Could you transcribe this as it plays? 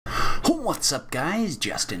What's up guys,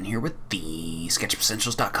 Justin here with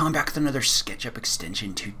TheSketchUpEssentials.com, back with another SketchUp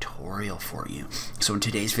extension tutorial for you. So in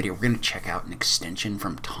today's video we're going to check out an extension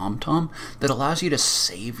from Thom Thom that allows you to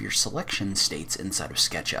save your selection states inside of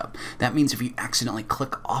SketchUp. That means if you accidentally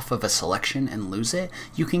click off of a selection and lose it,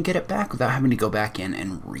 you can get it back without having to go back in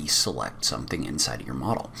and reselect something inside of your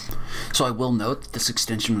model. So I will note that this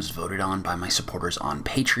extension was voted on by my supporters on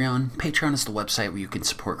Patreon. Patreon is the website where you can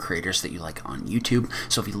support creators that you like on YouTube.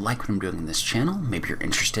 So if you like what I'm doing in this channel, maybe you're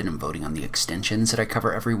interested in voting on the extensions that I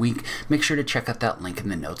cover every week, make sure to check out that link in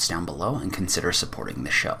the notes down below and consider supporting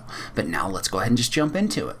the show. But now let's go ahead and just jump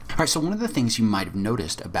into it. Alright, so one of the things you might have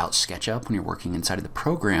noticed about SketchUp when you're working inside of the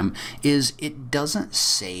program is it doesn't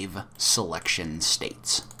save selection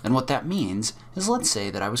states. And what that means is, let's say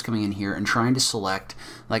that I was coming in here and trying to select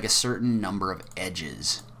like a certain number of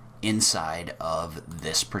edges inside of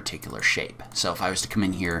this particular shape. So if I was to come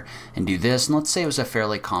in here and do this, and let's say it was a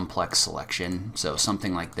fairly complex selection, so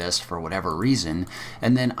something like this for whatever reason,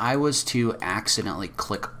 and then I was to accidentally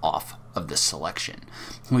click off of this selection.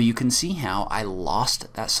 Well, you can see how I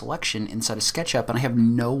lost that selection inside of SketchUp and I have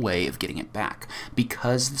no way of getting it back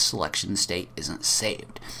because the selection state isn't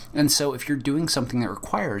saved. And so if you're doing something that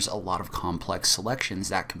requires a lot of complex selections,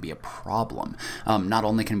 that can be a problem. Not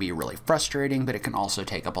only can it be really frustrating, but it can also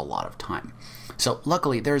take up a lot of time. So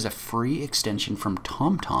luckily there's a free extension from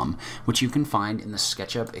Thom Thom, which you can find in the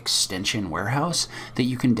SketchUp extension warehouse, that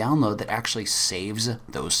you can download that actually saves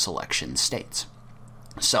those selection states.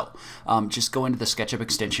 So just go into the SketchUp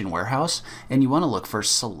extension warehouse and you want to look for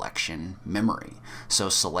selection memory. So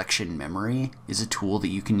selection memory is a tool that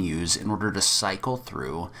you can use in order to cycle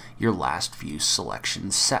through your last few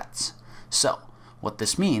selection sets. So what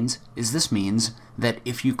this means is that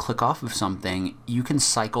if you click off of something, you can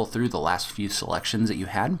cycle through the last few selections that you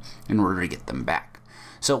had in order to get them back.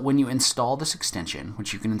 So when you install this extension,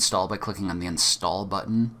 which you can install by clicking on the install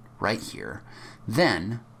button right here,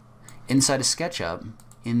 then inside of SketchUp,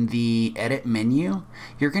 in the edit menu,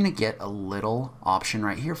 you're going to get a little option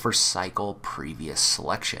right here for cycle previous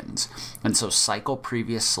selections. And so cycle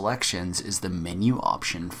previous selections is the menu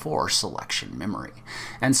option for selection memory.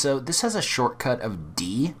 And so this has a shortcut of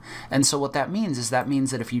D. And so what that means is that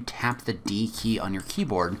if you tap the D key on your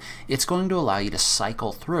keyboard, it's going to allow you to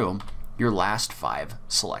cycle through your last 5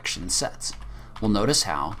 selection sets. Well, notice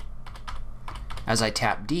how as I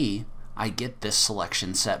tap D, I get this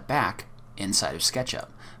selection set back inside of SketchUp.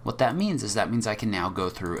 What that means is I can now go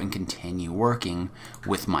through and continue working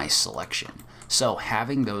with my selection. So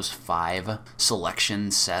having those 5 selection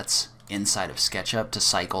sets inside of SketchUp to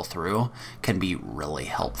cycle through can be really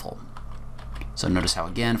helpful. So notice how,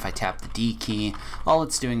 again, if I tap the D key, all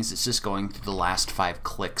it's doing is it's just going through the last 5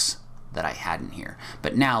 clicks that I had in here.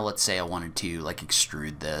 But now let's say I wanted to like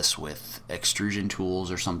extrude this with extrusion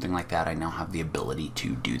tools or something like that. I now have the ability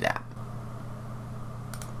to do that.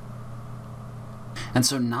 And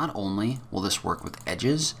so not only will this work with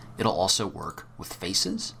edges, it'll also work with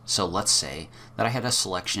faces. So let's say that I had a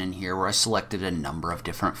selection in here where I selected a number of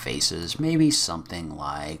different faces, maybe something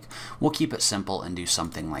like, we'll keep it simple and do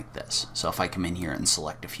something like this. So if I come in here and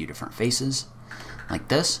select a few different faces like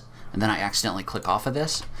this, and then I accidentally click off of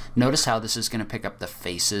this, notice how this is going to pick up the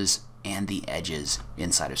faces and the edges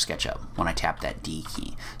inside of SketchUp when I tap that D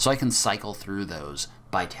key. So I can cycle through those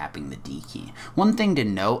by tapping the D key. One thing to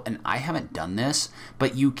note, and I haven't done this,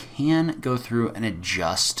 but you can go through and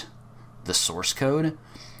adjust the source code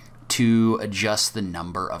to adjust the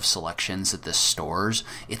number of selections that this stores.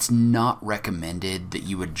 It's not recommended that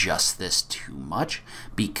you adjust this too much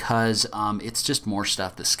because it's just more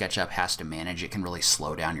stuff that SketchUp has to manage. It can really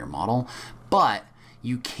slow down your model, but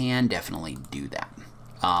you can definitely do that.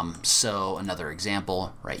 So another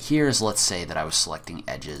example right here is, let's say that I was selecting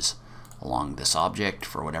edges along this object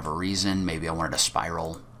for whatever reason. Maybe I wanted a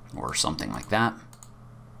spiral or something like that.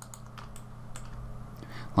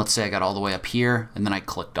 Let's say I got all the way up here and then I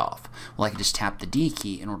clicked off. Well, I can just tap the D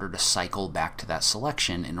key in order to cycle back to that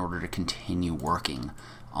selection in order to continue working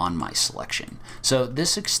on my selection. So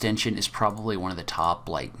this extension is probably one of the top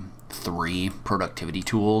like 3 productivity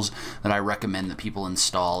tools that I recommend that people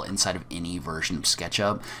install inside of any version of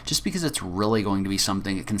SketchUp, just because it's really going to be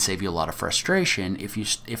something that can save you a lot of frustration if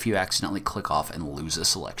you accidentally click off and lose a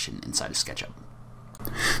selection inside of SketchUp.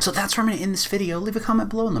 So that's where I'm going to end this video. Leave a comment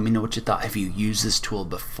below and let me know what you thought. Have you used this tool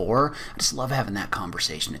before? I just love having that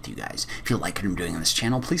conversation with you guys. If you like what I'm doing on this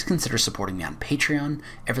channel, please consider supporting me on Patreon.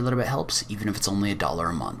 Every little bit helps, even if it's only $1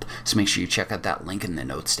 a month. So make sure you check out that link in the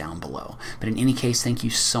notes down below. But in any case, thank you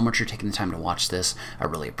so much for taking the time to watch this. I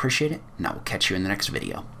really appreciate it, and I will catch you in the next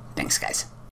video. Thanks, guys.